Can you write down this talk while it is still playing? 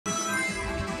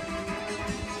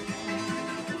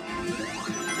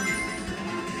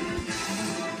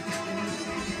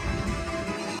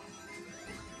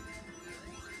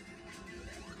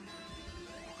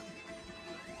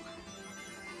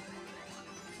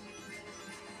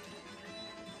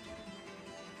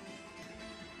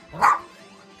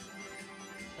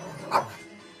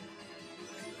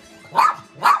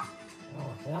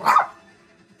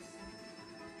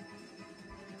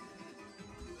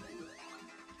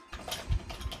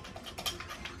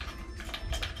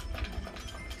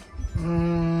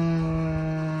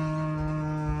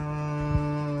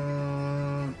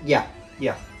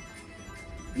Yeah.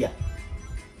 Yeah.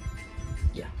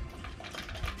 Yeah.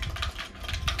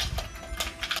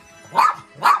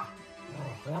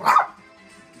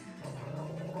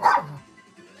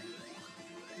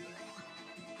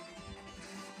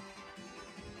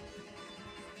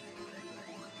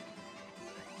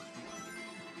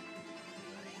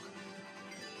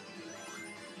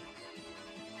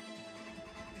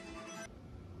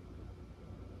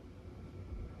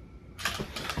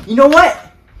 You know what?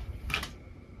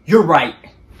 You're right.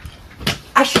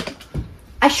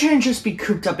 I shouldn't just be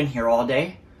cooped up in here all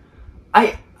day.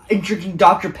 I'm drinking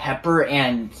Dr. Pepper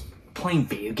and playing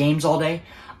video games all day.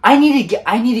 I need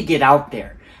to get out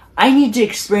there. I need to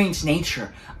experience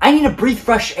nature. I need to breathe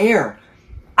fresh air.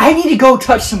 I need to go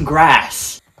touch some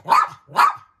grass.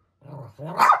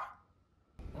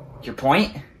 Your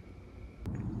point?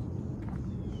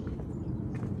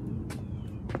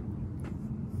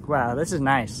 Wow, this is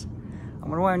nice. I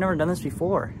wonder why I've never done this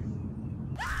before.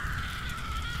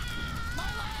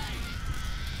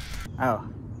 Oh.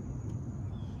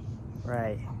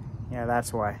 Right. Yeah,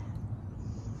 that's why.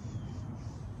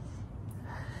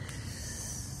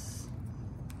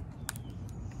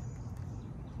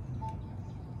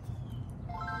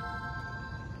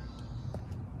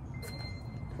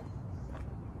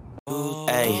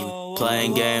 Hey,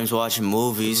 playing games, watching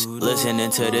movies,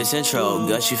 listening to this intro,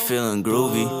 got you feeling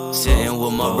groovy. Sitting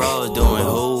with my bros, doing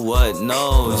who, what,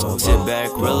 knows. Sit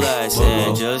back, relax,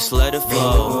 and just let it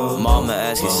flow. Mama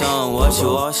asking son, what you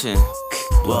watching?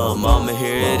 Well, mama,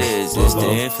 here it is, it's the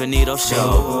Infinito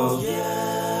show.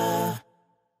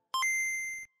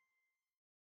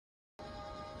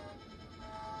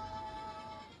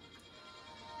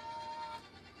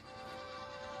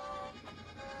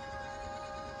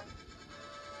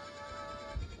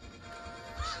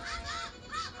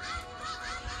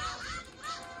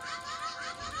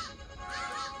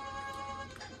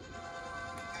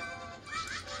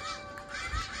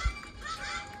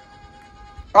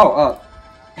 Oh,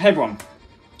 hey everyone,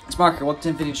 it's Mark here,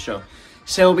 welcome to Infinito show.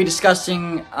 So we'll be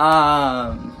discussing,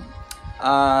 handheld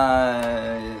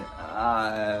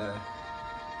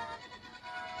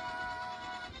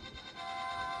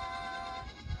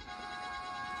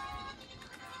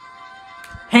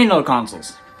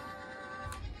consoles.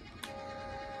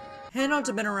 Handhelds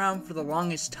have been around for the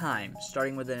longest time,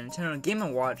 starting with the Nintendo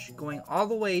Game & Watch, going all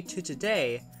the way to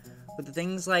today with the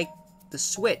things like the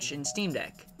Switch and Steam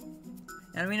Deck.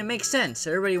 And I mean, it makes sense.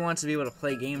 Everybody wants to be able to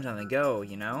play games on the go,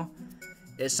 you know?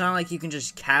 It's not like you can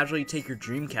just casually take your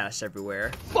Dreamcast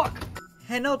everywhere. Fuck!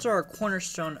 Handhelds are a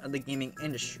cornerstone of the gaming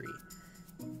industry,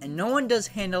 and no one does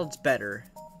handhelds better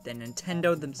than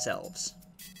Nintendo themselves.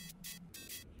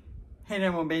 Hey there,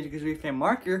 everyone, because we fan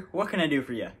Mark here. What can I do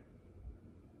for you?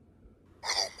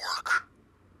 Hello, Mark.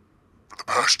 For the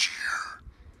past year,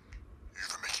 you've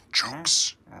been making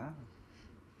jokes.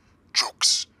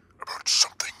 Jokes about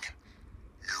something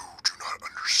you do not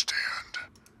understand.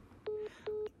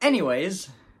 Anyways,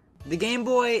 the Game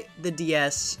Boy, the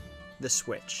DS, the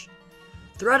Switch.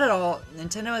 Throughout it all,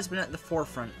 Nintendo has been at the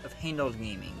forefront of handheld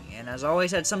gaming, and has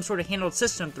always had some sort of handheld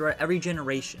system throughout every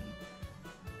generation.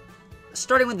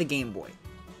 Starting with the Game Boy.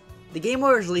 The Game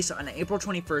Boy was released on April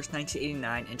 21st,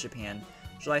 1989 in Japan,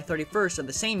 July 31st of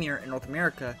the same year in North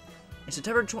America, and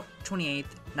September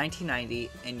 28th,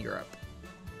 1990 in Europe.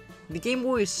 The Game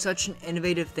Boy is such an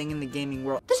innovative thing in the gaming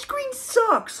world. The screen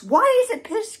sucks! Why is it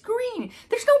pissed green?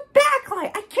 There's no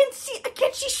backlight! I can't see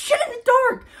shit in the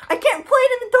dark! I can't play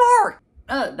it in the dark!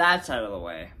 That's out of the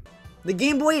way. The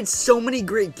Game Boy had so many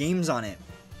great games on it.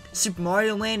 Super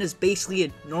Mario Land is basically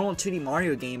a normal 2D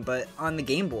Mario game, but on the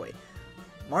Game Boy.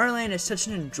 Mario Land is such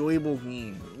an enjoyable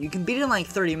game. You can beat it in like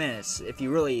 30 minutes if you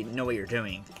really know what you're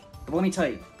doing. But let me tell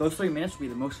you, those 30 minutes will be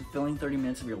the most fulfilling 30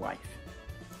 minutes of your life.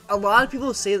 A lot of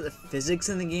people say that the physics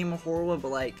in the game are horrible, but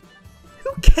like,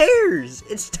 who cares?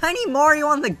 It's Tiny Mario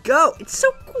on the go. It's so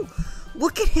cool.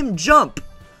 Look at him jump.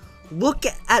 Look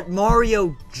at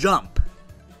Mario jump.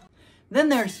 Then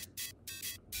there's...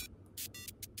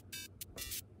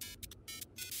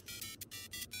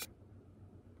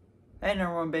 Hey,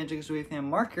 number one Banjo Sweet fan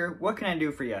Marker, what can I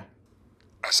do for you?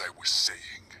 As I was saying,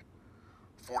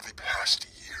 for the past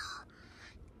year,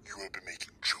 you have been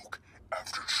making joke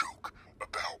after joke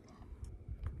about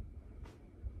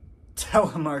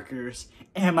telemarketers.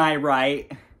 Am I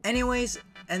right? Anyways,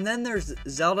 and then there's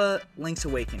Zelda Link's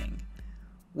Awakening,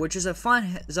 which is a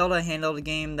fun Zelda handheld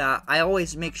game that I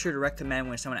always make sure to recommend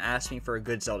when someone asks me for a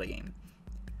good Zelda game.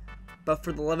 But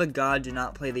for the love of God, do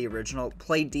not play the original.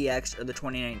 Play DX or the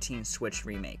 2019 Switch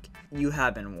remake. You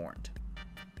have been warned.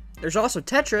 There's also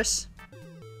Tetris.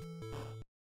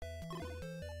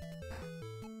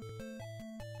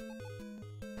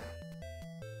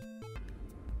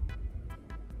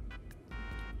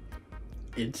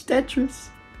 It's Tetris.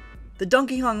 The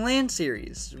Donkey Kong Land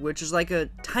series, which is like a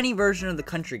tiny version of the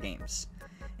country games.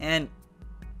 And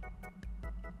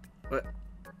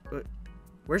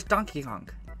where's Donkey Kong?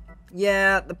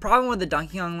 Yeah, the problem with the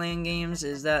Donkey Kong Land games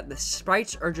is that the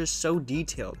sprites are just so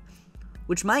detailed,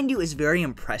 which mind you is very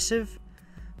impressive,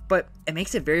 but it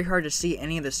makes it very hard to see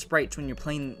any of the sprites when you're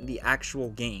playing the actual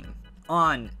game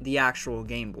on the actual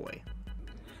Game Boy.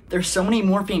 There's so many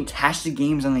more fantastic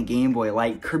games on the Game Boy,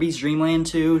 like Kirby's Dream Land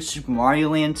 2, Super Mario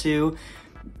Land 2,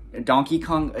 Donkey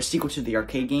Kong, a sequel to the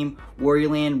arcade game,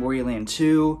 Wario Land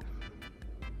 2.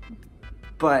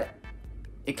 But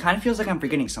it kind of feels like I'm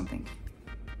forgetting something.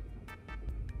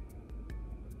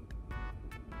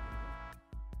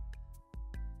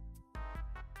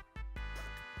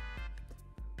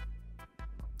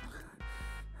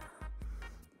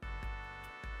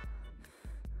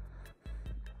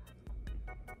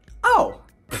 Oh!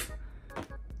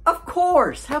 Of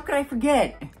course! How could I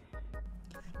forget?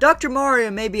 Dr.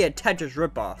 Mario may be a Tetris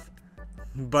ripoff,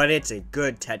 but it's a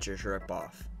good Tetris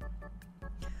ripoff.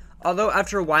 Although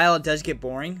after a while it does get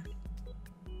boring.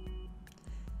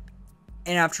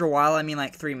 And after a while, I mean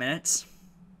like 3 minutes.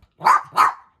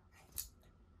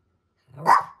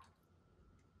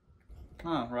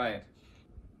 Oh, right.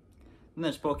 And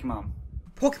there's Pokemon.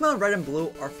 Pokemon Red and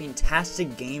Blue are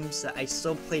fantastic games that I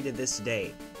still play to this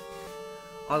day.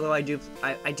 Although I do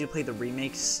play the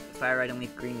remakes, Fire Red and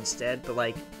Leaf Green instead, but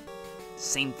like,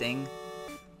 same thing.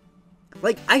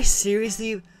 Like, I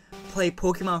seriously play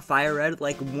Pokemon Fire Red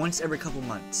like once every couple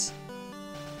months.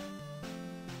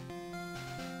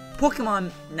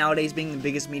 Pokemon, nowadays being the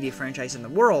biggest media franchise in the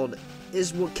world,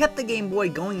 is what kept the Game Boy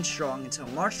going strong until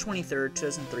March 23rd,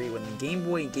 2003, when the Game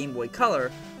Boy and Game Boy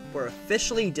Color were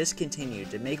officially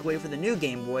discontinued to make way for the new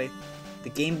Game Boy, the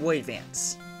Game Boy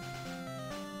Advance.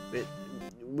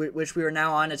 Which we are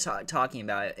now on to talking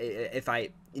about. If I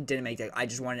didn't make that, I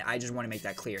just want to make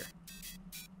that clear.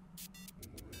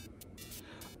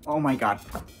 Oh my god.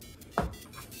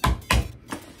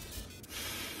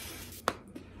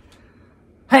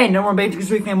 Hey, no more Basics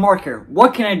Week fan Mark here.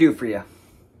 What can I do for you?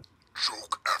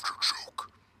 Joke after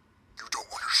joke. You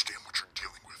don't understand what you're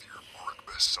dealing with here, Mark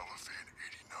Bestseller Fan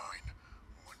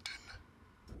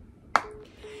 89,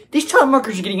 Munden. These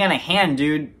telemarketers are getting out of hand,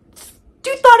 dude.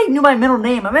 Dude thought he knew my middle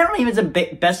name. My middle name isn't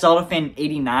Best Zelda Fan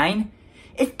 89.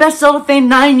 It's Best Zelda Fan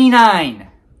 99.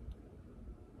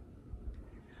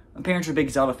 My parents are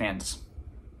big Zelda fans.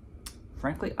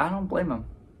 Frankly, I don't blame them.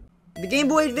 The Game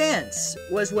Boy Advance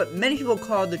was what many people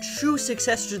call the true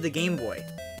successor to the Game Boy.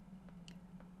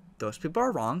 Those people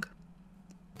are wrong.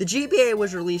 The GBA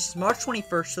was released March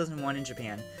 21st, 2001 in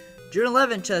Japan, June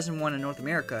 11th, 2001 in North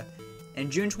America,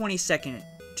 and June 22nd,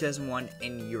 2001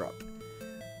 in Europe.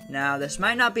 Now, this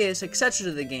might not be a successor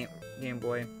to the Game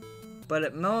Boy, but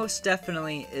it most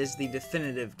definitely is the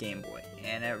definitive Game Boy.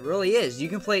 And it really is. You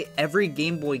can play every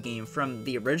Game Boy game from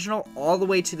the original all the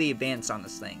way to the Advance on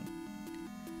this thing.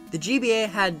 The GBA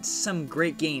had some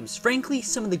great games. Frankly,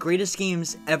 some of the greatest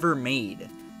games ever made.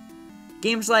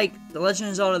 Games like The Legend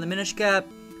of Zelda: The Minish Cap,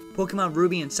 Pokemon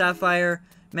Ruby and Sapphire,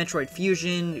 Metroid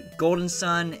Fusion, Golden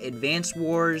Sun, Advance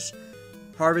Wars,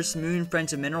 Harvest Moon,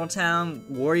 Friends of Mineral Town,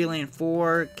 Wario Land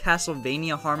 4,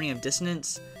 Castlevania Harmony of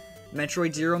Dissonance,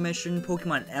 Metroid Zero Mission,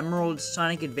 Pokemon Emerald,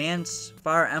 Sonic Advance,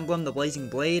 Fire Emblem The Blazing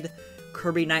Blade,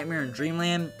 Kirby Nightmare and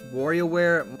Dreamland,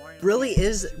 WarioWare, really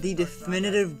is the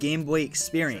definitive Game Boy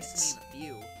experience.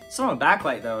 It's on a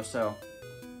backlight though, so.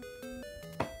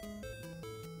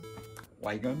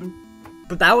 What you gonna do?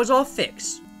 But that was all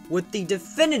fixed with the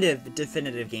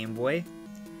definitive Game Boy,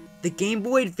 the Game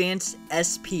Boy Advance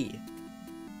SP.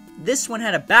 This one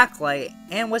had a backlight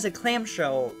and was a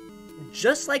clamshell,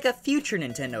 just like a future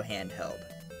Nintendo handheld.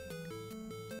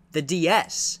 The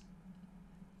DS,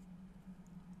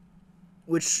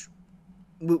 which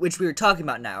we were talking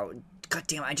about now. God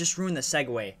damn, I just ruined the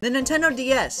segue. The Nintendo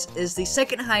DS is the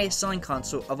second highest selling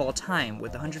console of all time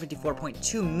with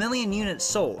 154.2 million units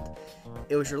sold.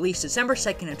 It was released December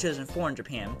 2nd of 2004 in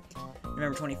Japan,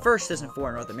 November 21st, 2004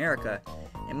 in North America,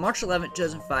 and March 11th,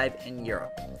 2005 in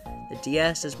Europe. The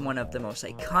DS is one of the most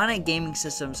iconic gaming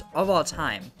systems of all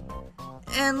time.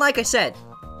 And like I said,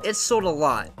 it sold a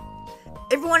lot.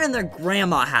 Everyone and their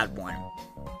grandma had one.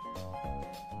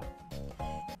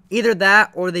 Either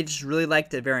that, or they just really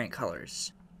liked the variant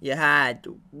colors. You had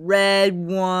the red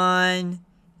one,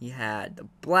 you had the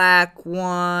black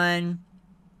one,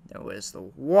 there was the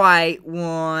white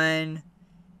one,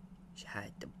 you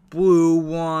had the blue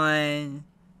one,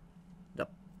 the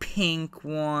pink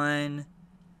one,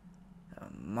 the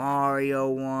Mario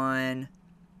one,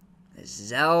 the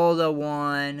Zelda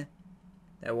one,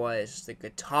 there was the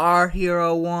Guitar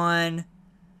Hero one,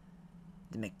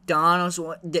 The McDonald's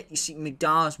one. You see,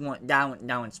 McDonald's one. That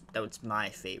one's my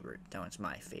favorite. That one's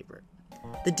my favorite.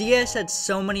 The DS had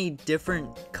so many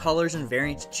different colors and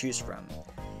variants to choose from.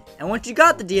 And once you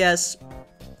got the DS,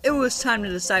 it was time to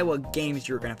decide what games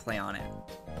you were going to play on it.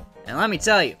 And let me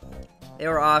tell you,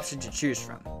 there were options to choose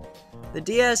from. The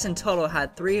DS in total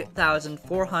had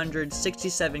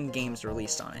 3,467 games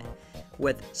released on it,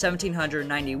 with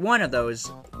 1,791 of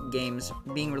those games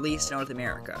being released in North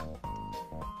America.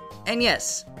 And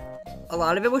yes, a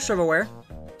lot of it was shovelware,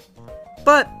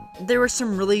 but there were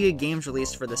some really good games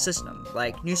released for the system,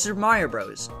 like New Super Mario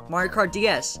Bros., Mario Kart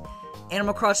DS,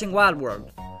 Animal Crossing Wild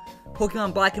World,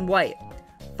 Pokemon Black and White,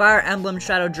 Fire Emblem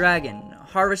Shadow Dragon,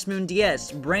 Harvest Moon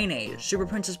DS, Brain Age, Super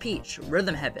Princess Peach,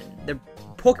 Rhythm Heaven, the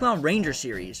Pokemon Ranger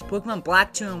series, Pokemon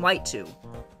Black 2 and White 2.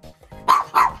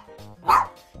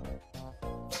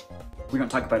 We don't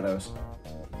talk about those.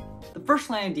 The first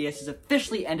line of DSs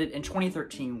officially ended in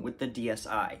 2013 with the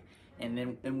DSi,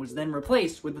 and was then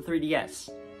replaced with the 3DS.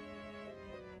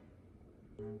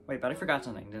 Wait, but I forgot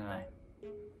something, didn't I?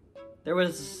 There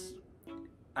was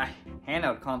a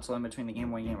handheld console in between the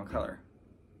Game Boy and Game Boy Color.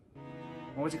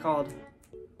 What was it called?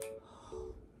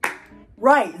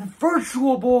 Right, the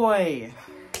Virtual Boy!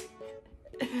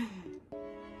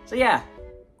 So yeah,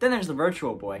 then there's the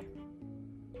Virtual Boy.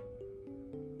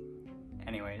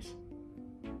 Anyways.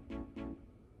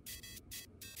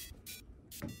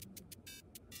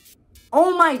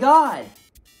 Oh my god!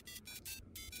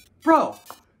 Bro!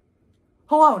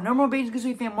 Hello, number one Basic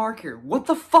Kazooie fan Mark here. What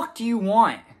the fuck do you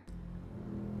want?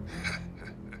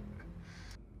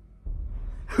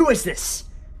 Who is this?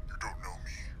 You don't know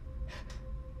me,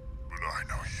 but I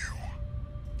know you.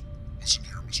 Listen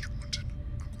here, Mr. Munden.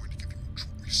 I'm going to give you a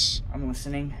choice. I'm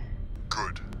listening.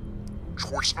 Good.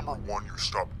 Choice number one, you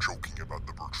stop joking about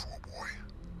the Virtual Boy.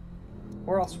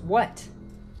 Or else what?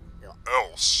 Or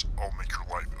else, I'll make your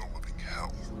life a living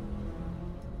hell.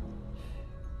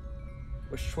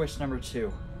 What's choice number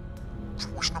two?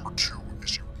 Choice number two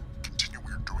is you continue what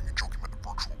you're doing and joking about the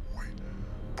Virtual Boy.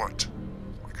 But,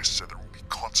 like I said, there will be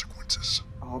consequences.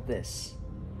 All this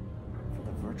for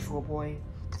the Virtual Boy?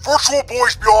 The Virtual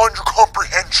Boy's beyond your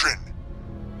comprehension!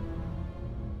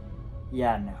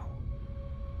 Yeah, no.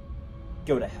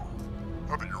 Go to hell.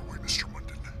 Have it your way, Mr.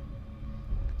 Munden.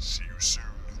 See you soon.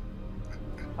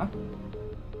 Huh?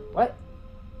 What?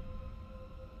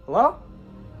 Hello?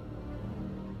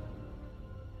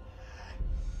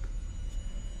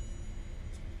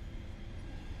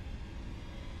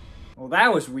 Well,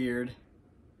 that was weird.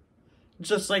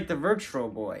 Just like the Virtual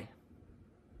Boy.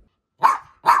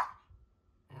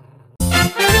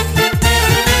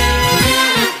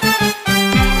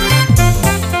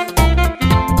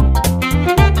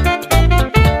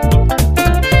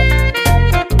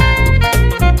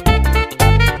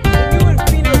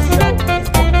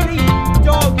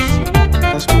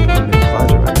 That's cool. I'm in the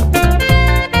closet right now.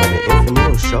 But the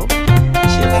Infinito show,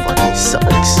 shit fucking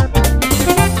sucks.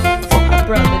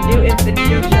 Bro, the new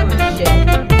Infinito show is shit.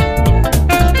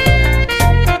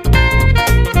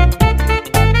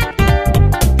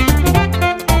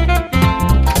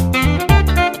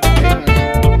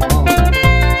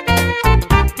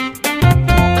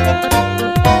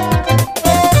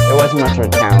 It wasn't much of a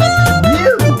challenge.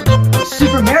 New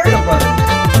Super Mario Bros.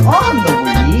 On the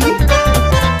Wii.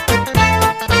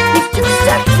 He's too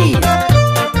sexy.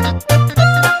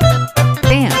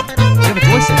 Damn, you have a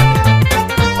voice in it.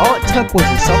 All it took was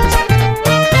your self-respect.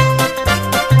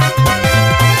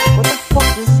 What the fuck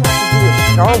does this have to do with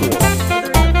Star Wars?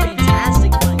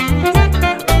 Fantastic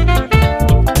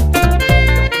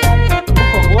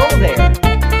Hello there.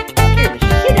 Scared the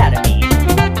shit out of me.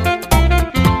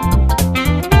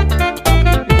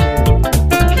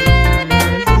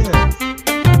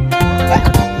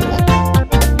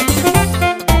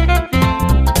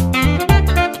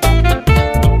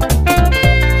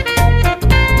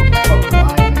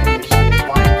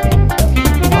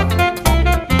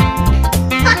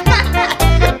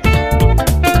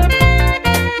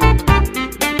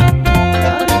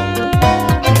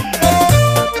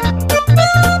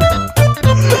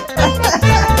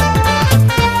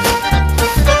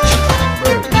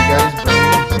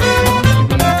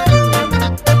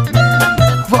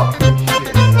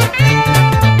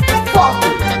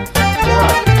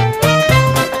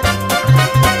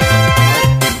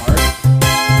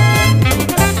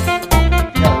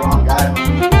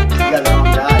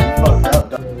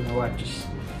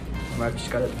 My wife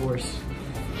just got a divorce.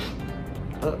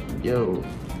 Yo,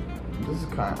 this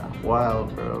is kind of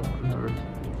wild, bro.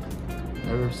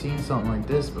 Never seen something like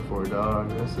this before, dog.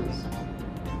 This is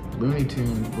Looney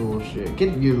Tunes bullshit.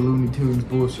 Get your Looney Tunes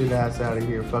bullshit ass out of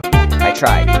here, fuck. I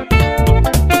tried.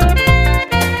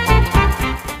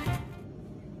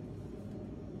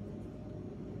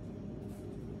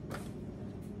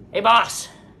 Hey, boss.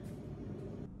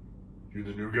 You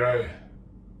the new guy?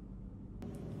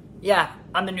 Yeah,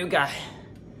 I'm the new guy.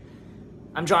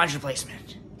 I'm John's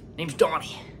replacement. Name's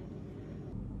Donny.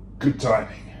 Good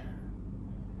timing.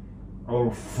 Our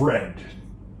little friend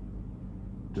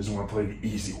doesn't want to play the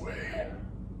easy way.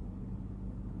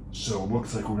 So it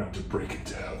looks like we're gonna have to break it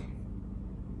down.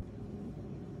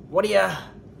 What are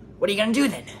you gonna do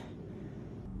then?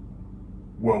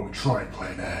 Well, we tried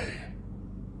plan A.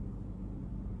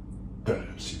 That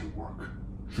didn't seem to work.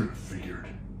 Should have figured.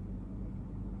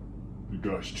 The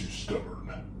guy's too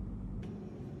stubborn.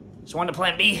 So on to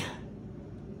plan B?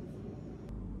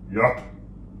 Yup.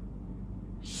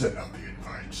 Send out the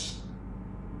invites.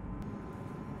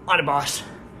 On to, boss.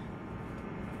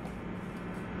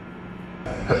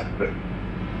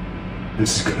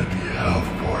 This is gonna be a hell of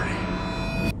a